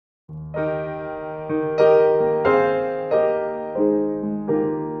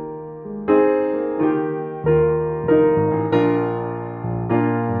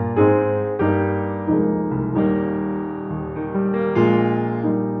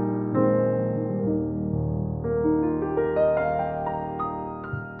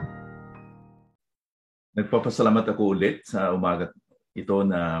Nagpapasalamat ako ulit sa umaga ito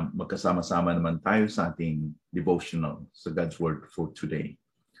na magkasama-sama naman tayo sa ating devotional sa God's Word for today.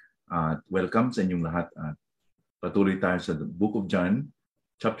 At welcome sa inyong lahat. At patuloy tayo sa the Book of John,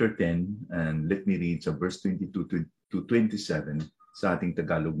 chapter 10, and let me read sa verse 22 to 27 sa ating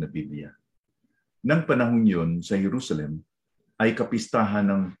Tagalog na Biblia. Nang panahon yun sa Jerusalem ay kapistahan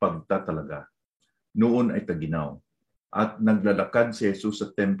ng pagtatalaga. Noon ay taginaw at naglalakad si Jesus sa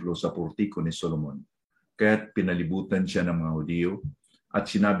templo sa portiko ni Solomon. Kaya't pinalibutan siya ng mga Hudyo at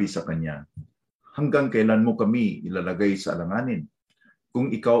sinabi sa kanya, "Hanggang kailan mo kami ilalagay sa alanganin? Kung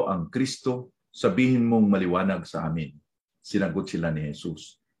ikaw ang Kristo, sabihin mong maliwanag sa amin." Sinagot sila ni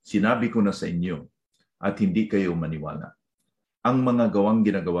Jesus, "Sinabi ko na sa inyo at hindi kayo maniwala. Ang mga gawang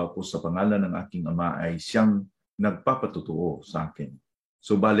ginagawa ko sa pangalan ng aking Ama ay siyang nagpapatutuo sa akin.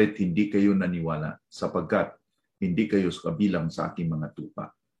 Subalit hindi kayo naniwala sapagkat hindi kayo kabilang sa aking mga tupa.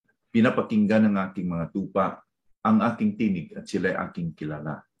 Pinapakinggan ng aking mga tupa ang aking tinig at sila'y aking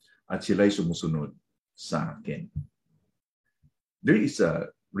kilala at sila'y sumusunod sa akin." There is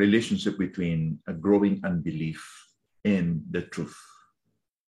a relationship between a growing unbelief and the truth.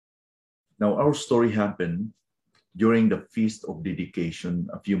 Now, our story happened during the Feast of Dedication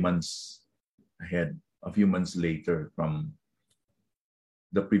a few months later from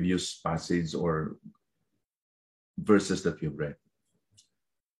the previous passage or verses that we've read.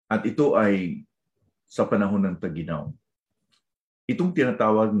 At ito ay sa panahon ng taginaw. Itong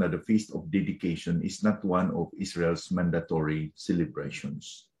tinatawag na the Feast of Dedication is not one of Israel's mandatory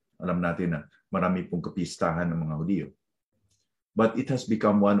celebrations. Alam natin na marami pong kapistahan ng mga Hudyo. But it has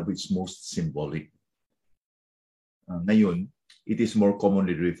become one of its most symbolic. Ngayon, it is more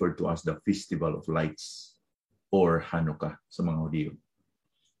commonly referred to as the Festival of Lights or Hanukkah sa mga Hudyo.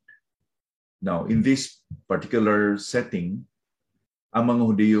 Now, in this particular setting, ang mga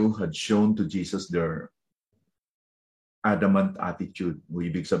Hudyo had shown to Jesus their adamant attitude. O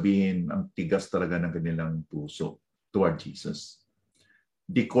ibig sabihin, ang tigas talaga ng kanilang puso toward Jesus.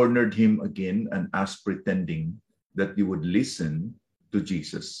 They cornered him again and asked, pretending that they would listen to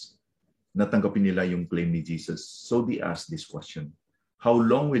Jesus. Natanggapin nila yung claim ni Jesus. So they asked this question, "How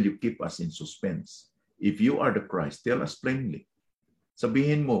long will you keep us in suspense? If you are the Christ, tell us plainly."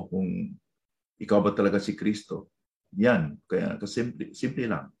 Sabihin mo kung ikaw ba talaga si Kristo. Yan, kaya simple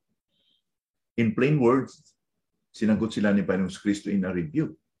lang. In plain words, sinagot sila ni Panginoong Kristo in a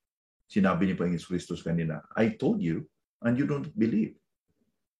rebuke. Sinabi ni Panginoong Kristo sa kanila, "I told you and you don't believe."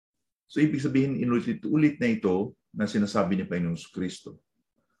 So ibig sabihin, inulit-ulit na ito na sinasabi ni Panginoong Kristo.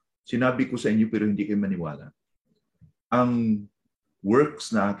 Sinabi ko sa inyo pero hindi kayo maniwala. Ang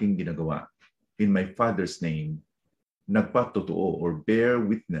works na aking ginagawa in my Father's name, nagpatotoo or bear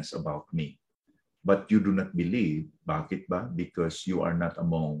witness about me. But you do not believe. Bakit ba? Because you are not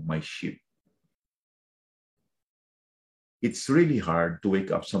among my sheep. It's really hard to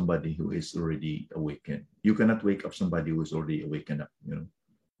wake up somebody who is already awakened. You cannot wake up somebody who is already awakened up.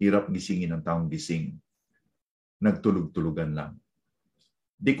 Hirap gisingin ng taong gising. Nagtulog-tulugan lang.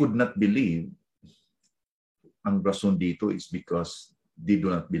 They could not believe. Ang rason dito is because they do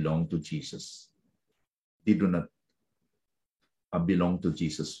not belong to Jesus. They do not belong to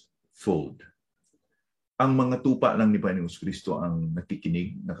Jesus' fold. Ang mga tupa lang ni Panginoong Kristo ang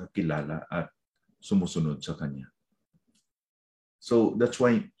nakikinig, nakakilala at sumusunod sa Kanya. So that's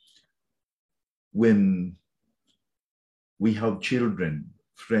why when we have children,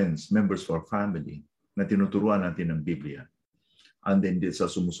 friends, members of our family na tinuturuan natin ng Biblia and then sa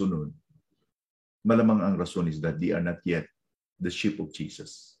sumusunod, malamang ang rason is that they are not yet the sheep of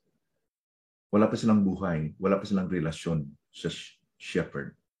Jesus. Wala pa silang buhay, wala pa silang relasyon sa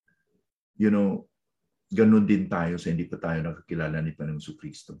shepherd. Ganun din tayo sa hindi pa tayo nakakilala ni Panginoong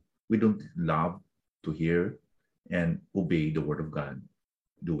Kristo. We don't love to hear and obey the Word of God,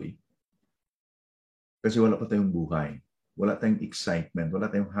 do we? Kasi wala pa tayong buhay. Wala tayong excitement.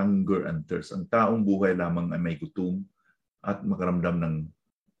 Wala tayong hunger and thirst. Ang taong buhay lamang ay may gutom at makaramdam ng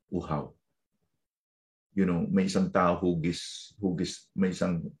uhaw. May isang tao hugis, may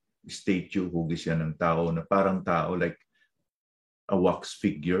isang statue, hugis yan ng tao na parang tao like a wax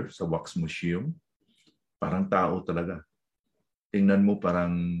figure sa wax museum. Parang tao talaga. Tingnan mo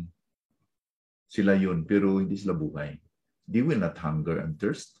parang sila yun, pero hindi sila buhay. They will not hunger and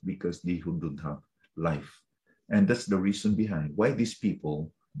thirst because they who don't have life. And that's the reason behind why these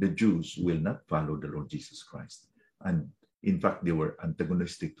people the Jews will not follow the Lord Jesus Christ. And in fact, they were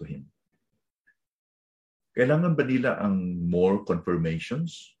antagonistic to Him. Kailangan ba nila ang more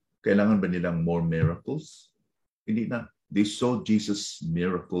confirmations? Kailangan ba nilang more miracles? Hindi na. They saw Jesus'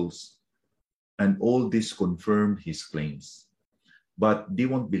 miracles and all this confirmed His claims. But they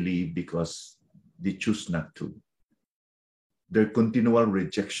won't believe because they choose not to. Their continual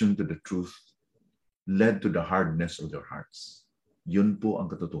rejection to the truth led to the hardness of their hearts. Yun po ang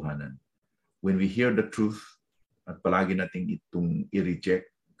katotohanan. When we hear the truth, at palagi nating itong i-reject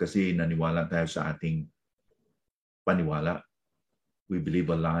kasi naniwala tayo sa ating paniwala. We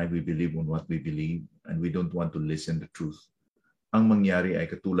believe a lie, we believe on what we believe, and we don't want to listen the truth. Ang mangyari ay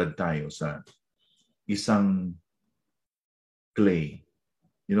katulad tayo sa isang clay.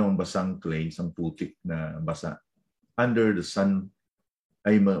 Ang basang clay, isang putik na basa. Under the sun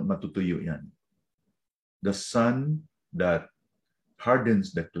ay matutuyo yan. The sun that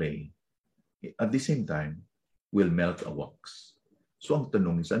hardens the clay, at the same time, will melt a wax. So ang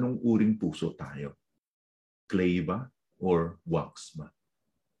tanong is, anong uring puso tayo? Clay ba or wax ba?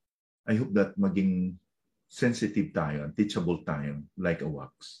 I hope that maging sensitive tayo and teachable tayo like a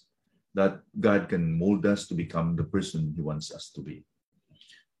wax. That God can mold us to become the person He wants us to be.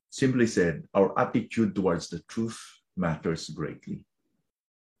 Simply said, our attitude towards the truth matters greatly.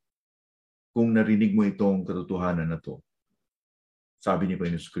 Kung narinig mo itong katotohanan na to, sabi ni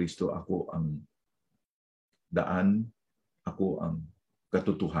Panginoon Kristo, ako ang daan, ako ang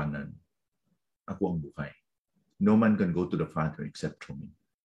katotohanan, ako ang buhay. No man can go to the Father except through me.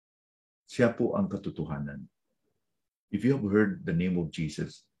 Siya po ang katotohanan. If you have heard the name of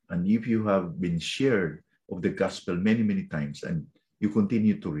Jesus, and if you have been shared of the gospel many, many times, and you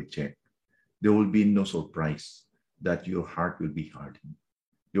continue to reject, there will be no surprise that your heart will be hardened.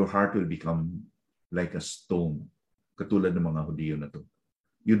 Your heart will become like a stone, katulad ng mga Hudiyo na to.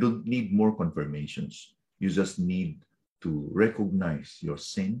 You don't need more confirmations. You just need to recognize your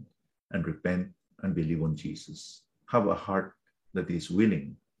sin and repent and believe on Jesus. Have a heart that is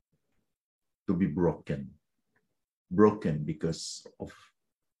willing to be broken. Broken because of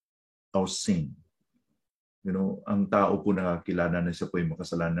our sin. Ang tao po nakakilala na siya po ay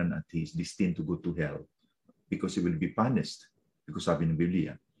makasalanan at he is destined to go to hell because he will be punished. Because sabi ng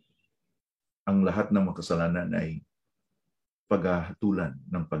Biblia, ang lahat ng makasalanan ay paghahatulan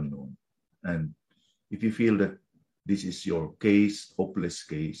ng Panginoon. And if you feel that this is your case, hopeless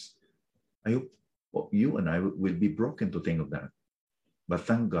case, I hope you and I will be broken to think of that. But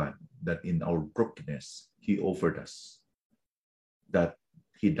thank God that in our brokenness, He offered us that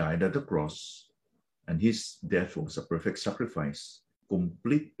He died at the cross and His death was a perfect sacrifice,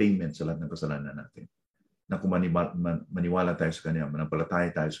 complete payment sa lahat ng kasalanan natin. Na kung maniwala tayo sa Kanya, manampalataya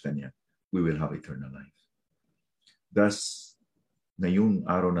tayo sa Kanya, we will have eternal life. Thus, ngayong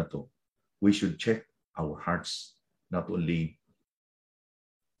araw na to, we should check our hearts not only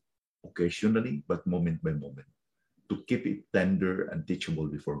occasionally, but moment by moment, to keep it tender and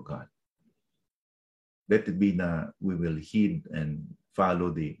teachable before God. Let it be na we will heed and follow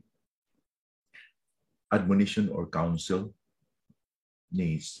the admonition or counsel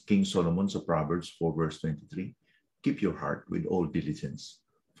ni King Solomon sa Proverbs 4 verse 23. Keep your heart with all diligence,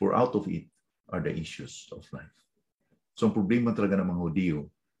 for out of it are the issues of life. So ang problema talaga ng mga Hudiyo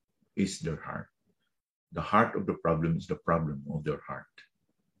is their heart. The heart of the problem is the problem of their heart.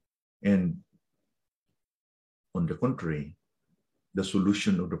 And on the contrary, the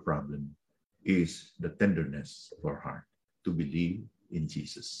solution of the problem is the tenderness of our heart to believe in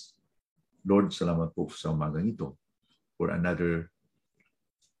Jesus. Lord, salamat po sa umagang ito for another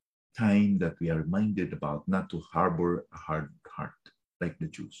time that we are reminded about not to harbor a hard heart like the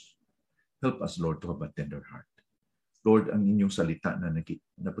Jews. Help us, Lord, to have a tender heart. Lord, ang inyong salita na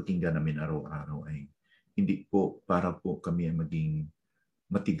napakinggan namin araw-araw ay hindi po para po kami ay maging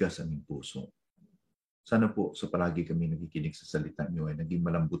matigas ang aming puso. Sana po sa palagi kami nakikinig sa salita niyo ay naging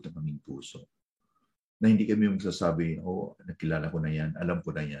malambot ang aming puso. Na hindi kami magsasabi, oh, nakilala ko na yan, alam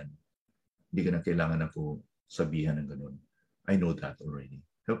ko na yan. Hindi ka na kailangan ako sabihan ng ganun. I know that already.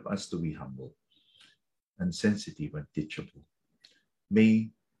 Help us to be humble and sensitive and teachable.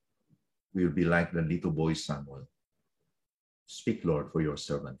 May we will be like the little boy Samuel. Speak, Lord, for your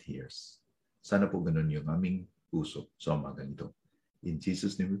servant hears. Sana po ganun yung aming puso sa umagang ito. In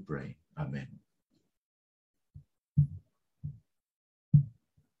Jesus' name we pray. Amen.